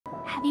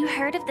Have you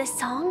heard of this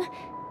song?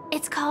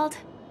 It's called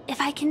If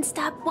I Can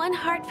Stop One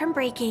Heart From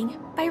Breaking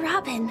by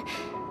Robin.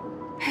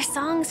 Her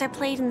songs are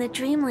played in the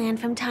Dreamland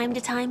from time to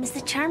time as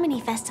the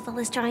Charmony Festival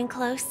is drawing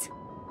close.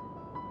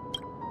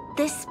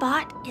 This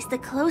spot is the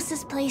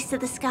closest place to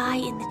the sky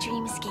in the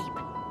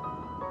dreamscape.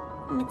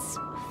 It's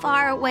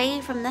far away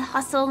from the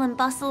hustle and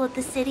bustle of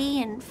the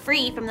city and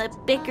free from the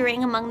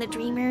bickering among the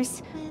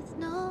dreamers.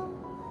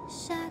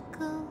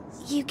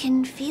 You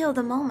can feel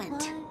the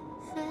moment.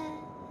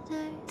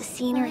 The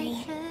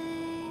scenery,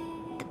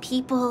 the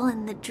people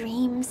and the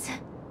dreams,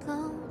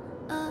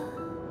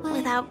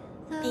 without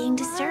being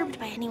disturbed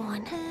by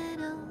anyone.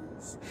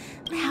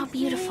 How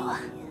beautiful.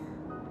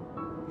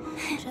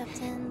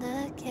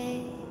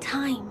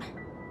 Time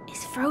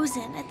is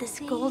frozen at this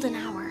golden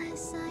hour.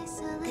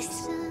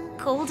 This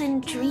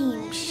golden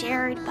dream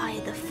shared by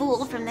the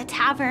fool from the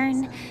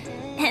tavern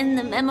and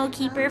the memo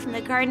keeper from the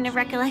Garden of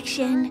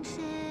Recollection,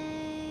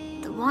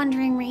 the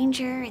Wandering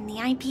Ranger and the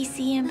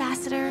IPC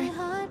ambassador,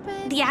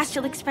 the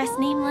Astral Express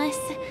Nameless,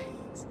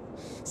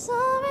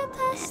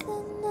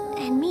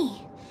 and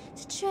me.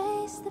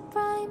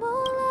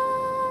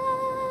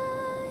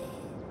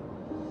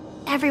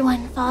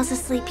 Everyone falls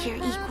asleep here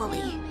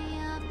equally,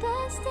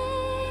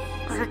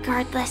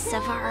 regardless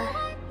of our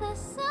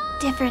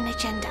different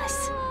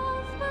agendas.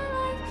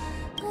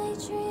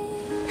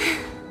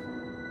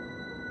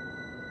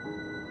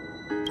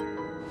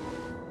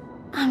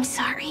 I'm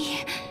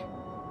sorry.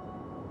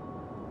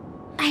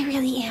 I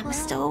really am a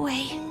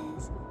stowaway.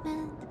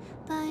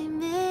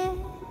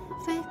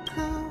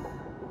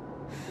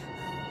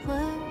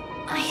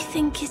 I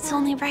think it's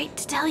only right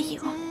to tell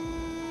you.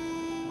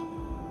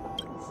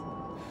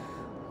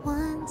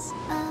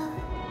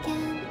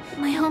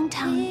 My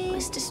hometown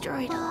was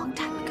destroyed a long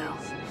time ago.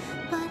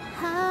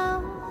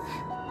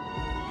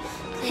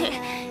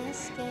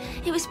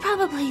 It was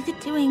probably the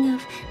doing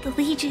of the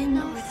Legion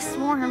or the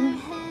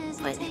Swarm,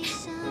 but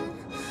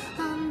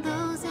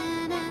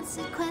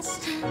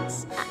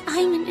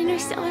I'm an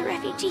interstellar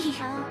refugee.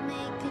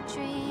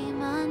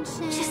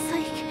 Just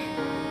like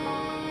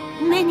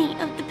many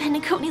of the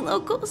Penacony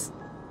locals.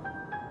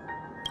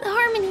 The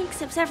Harmony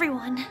accepts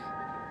everyone,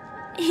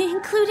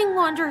 including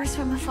wanderers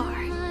from afar.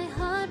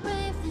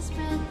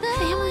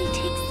 Family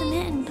takes them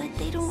in, but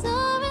they don't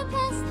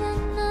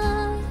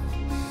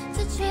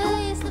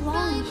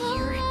belong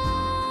here.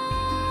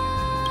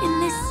 In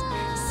this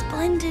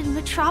splendid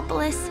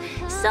metropolis,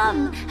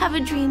 some have a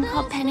dream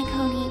called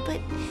Penacony,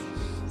 but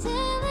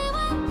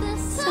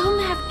some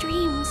have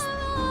dreams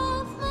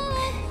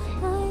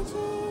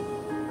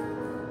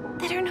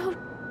that are no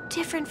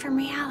different from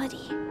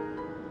reality.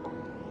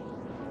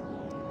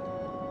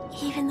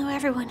 Even though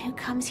everyone who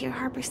comes here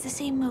harbors the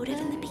same motive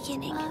in the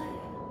beginning.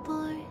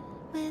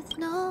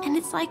 And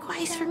it's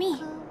likewise for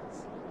me.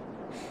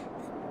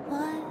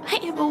 I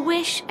have a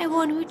wish I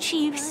want to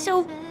achieve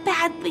so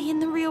badly in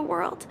the real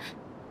world.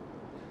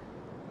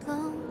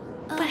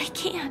 But I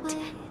can't.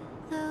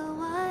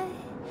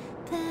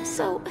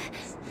 So,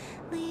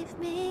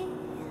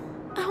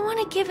 I want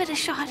to give it a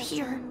shot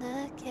here.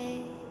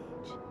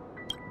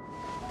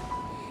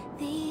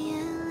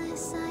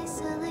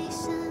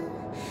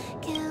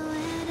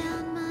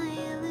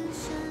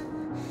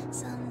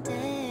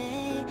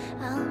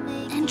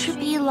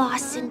 Entropy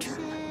loss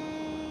syndrome.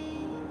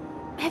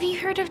 Have you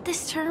heard of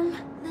this term?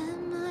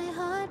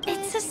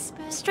 It's a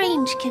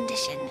strange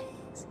condition.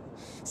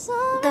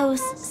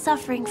 Those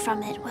suffering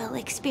from it will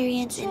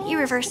experience an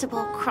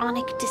irreversible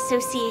chronic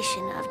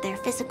dissociation of their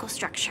physical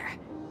structure.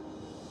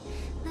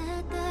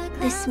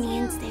 This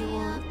means they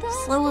will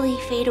slowly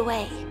fade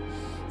away,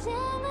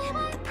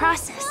 and the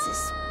process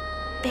is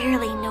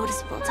barely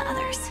noticeable to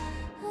others.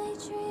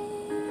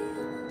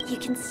 You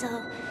can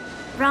still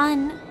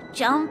run,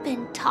 jump,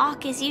 and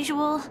talk as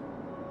usual.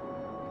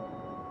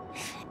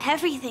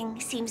 Everything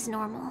seems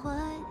normal.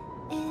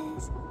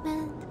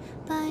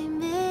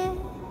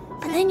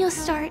 But then you'll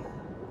start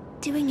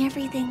doing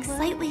everything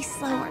slightly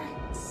slower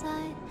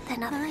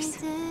than others.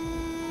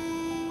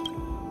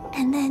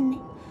 And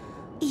then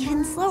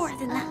even slower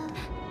than that.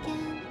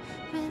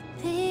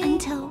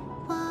 Until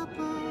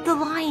the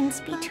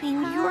lines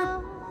between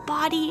your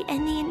body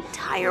and the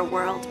entire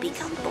world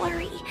become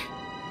blurry.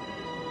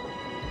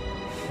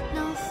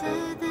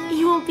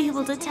 You won't be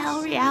able to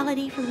tell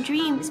reality from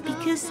dreams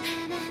because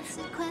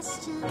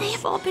they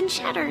have all been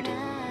shattered.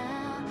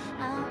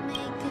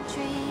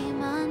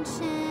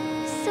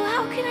 So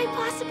how can I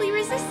possibly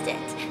resist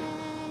it?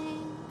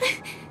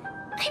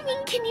 I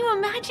mean, can you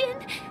imagine?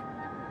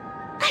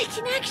 I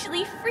can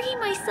actually free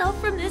myself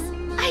from this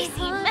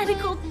icy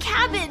medical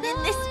cabin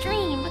in this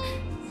dream.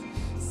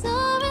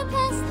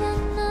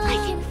 I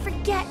can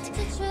forget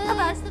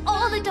about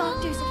all the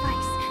doctor's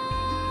advice.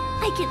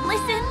 I can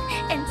listen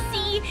and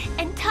see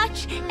and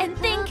touch and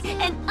think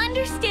and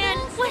understand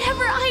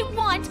whatever I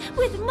want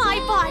with my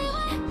body.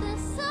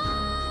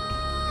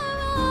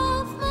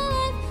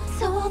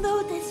 So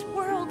although this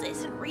world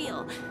isn't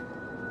real,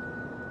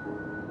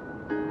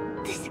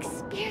 this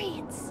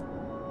experience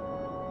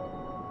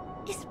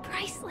is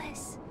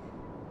priceless.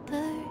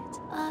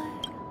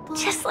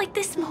 Just like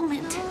this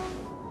moment.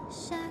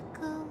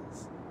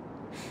 Shackles,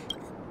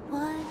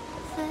 what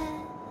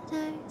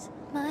fetters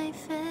my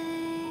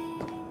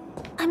fate?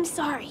 I'm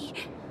sorry.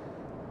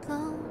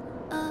 Blown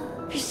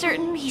up. For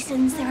certain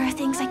reasons, there are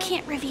things I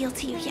can't reveal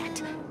to you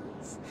yet.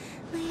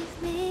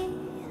 Leave me.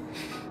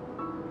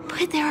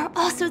 But there are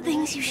also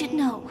things you should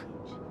know.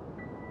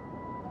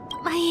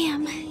 I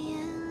am,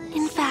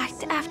 in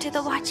fact, after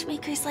the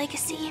Watchmaker's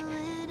legacy.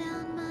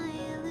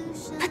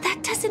 But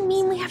that doesn't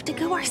mean we have to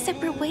go our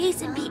separate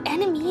ways and be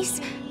enemies.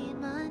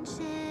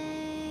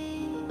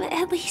 But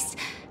at least,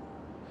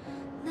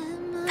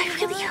 I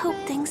really hope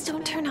things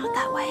don't turn out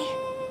that way.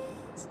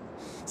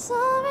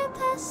 Soaring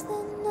past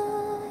the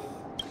night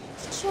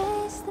to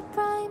trace the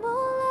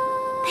primal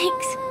light.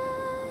 Thanks.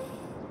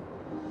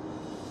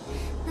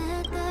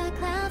 Let the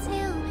clouds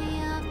heal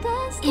me of the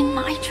In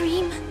my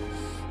dream,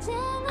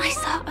 I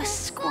saw a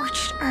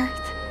scorched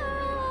earth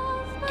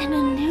and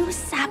a new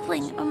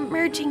sapling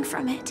emerging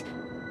from it.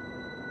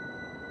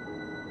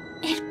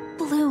 It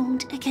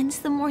bloomed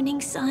against the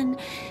morning sun,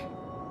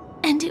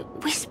 and it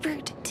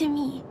whispered to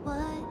me.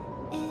 What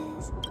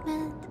is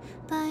meant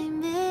by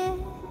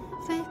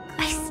miracle?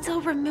 I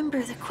still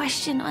remember the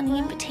question on the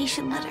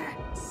invitation letter.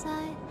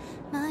 Inside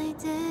my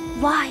day.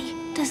 Why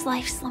does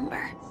life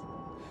slumber?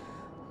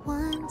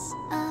 Once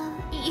I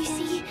You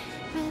see,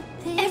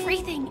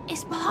 everything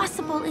is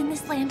possible in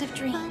this land of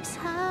dreams.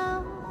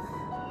 how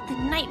The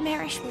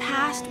nightmarish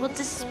past will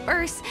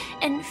disperse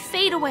and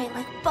fade away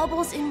like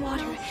bubbles in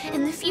water,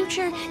 and the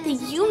future that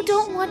you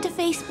don't want to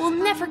face will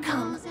never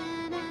come.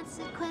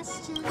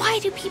 Why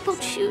do people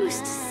choose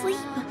to sleep?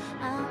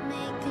 I'll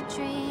make a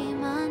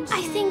dream on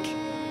I think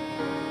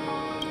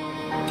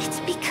it's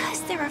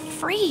because they're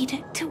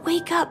afraid to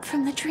wake up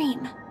from the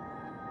dream.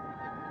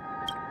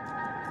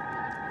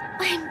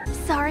 I'm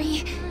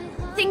sorry.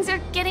 Things are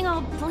getting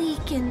all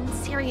bleak and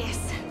serious.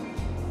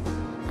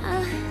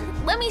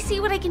 Let me see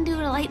what I can do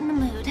to lighten the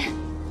mood.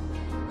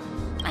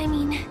 I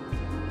mean,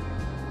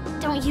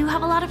 don't you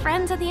have a lot of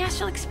friends at the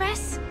Astral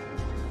Express?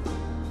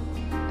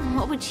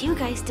 What would you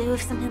guys do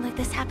if something like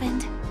this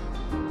happened?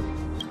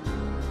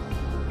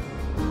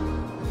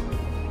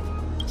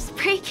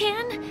 Spray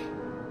can?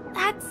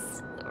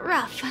 That's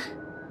rough.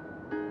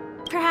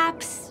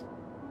 Perhaps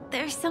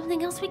there's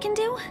something else we can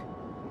do?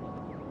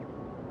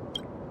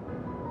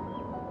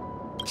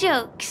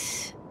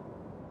 Jokes.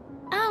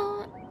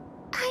 Oh,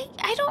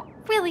 I don't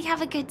really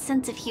have a good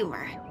sense of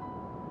humor.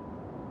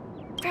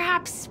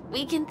 Perhaps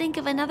we can think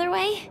of another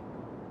way?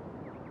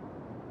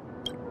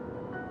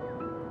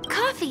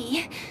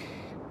 Coffee?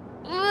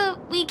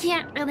 We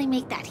can't really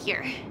make that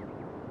here.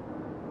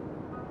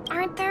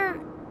 Aren't there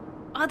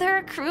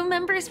other crew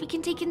members we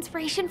can take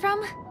inspiration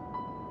from?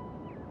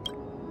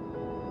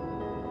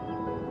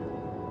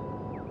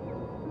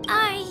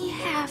 I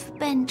have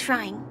been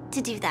trying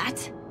to do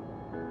that,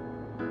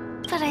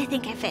 but I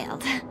think I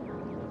failed.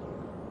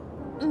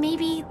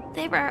 Maybe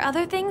there are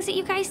other things that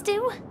you guys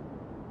do?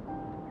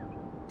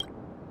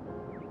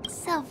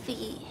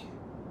 Selfie.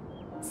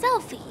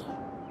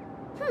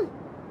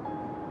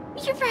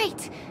 You're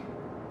right.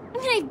 I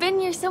mean, I've been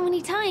here so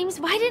many times.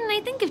 Why didn't I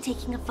think of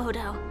taking a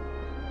photo?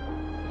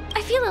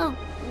 I feel a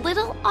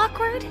little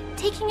awkward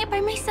taking it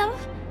by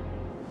myself.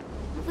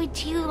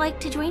 Would you like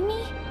to join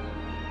me?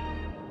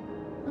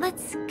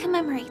 Let's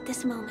commemorate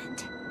this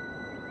moment.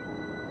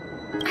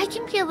 I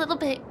can be a little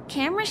bit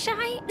camera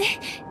shy.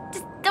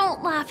 Just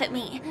don't laugh at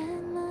me.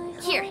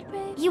 Here,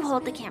 you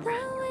hold the camera.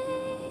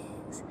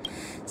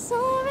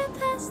 Soaring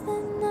past the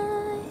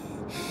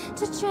night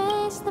to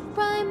trace the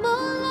primal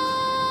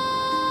light.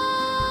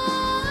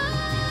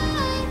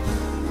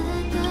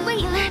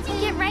 Wait, let me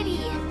get ready.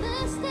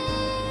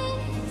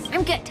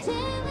 I'm good.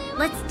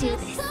 Let's do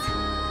this.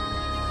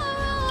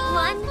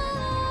 1,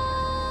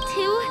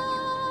 2.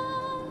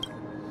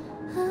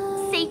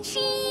 Say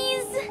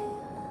cheese.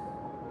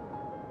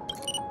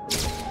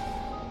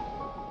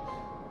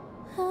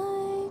 I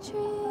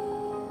dream.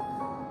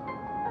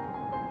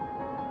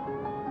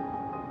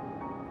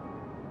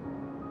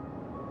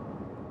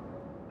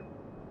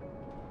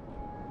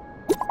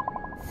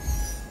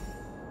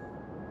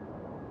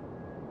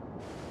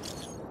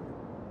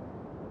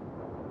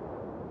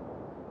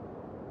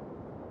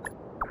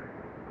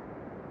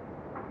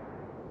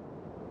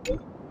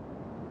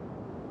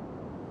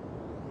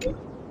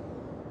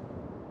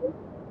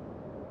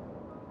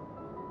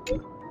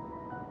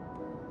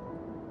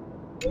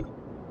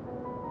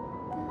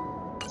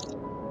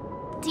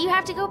 Do you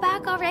have to go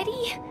back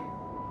already?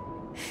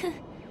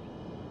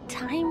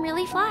 Time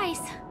really flies.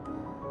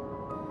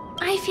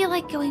 I feel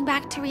like going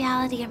back to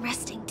reality and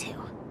resting too.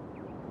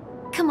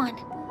 Come on,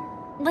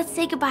 let's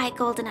say goodbye at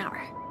golden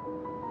hour.